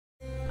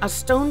a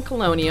stone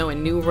colonial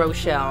in New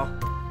Rochelle.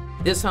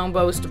 This home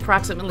boasts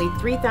approximately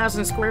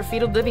 3,000 square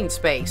feet of living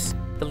space.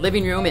 The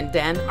living room and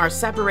den are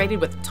separated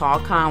with tall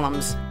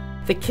columns.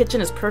 The kitchen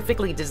is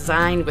perfectly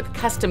designed with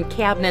custom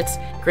cabinets,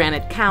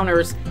 granite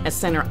counters, a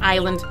center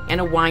island,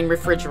 and a wine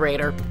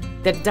refrigerator.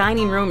 The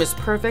dining room is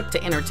perfect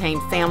to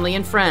entertain family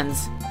and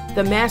friends.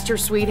 The master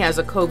suite has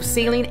a cove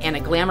ceiling and a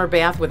glamour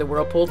bath with a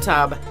whirlpool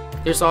tub.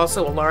 There's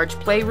also a large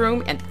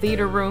playroom and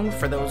theater room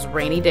for those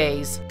rainy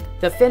days.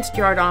 The fenced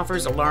yard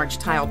offers a large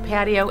tiled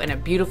patio and a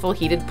beautiful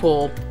heated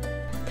pool.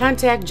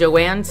 Contact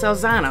Joanne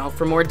Salzano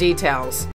for more details.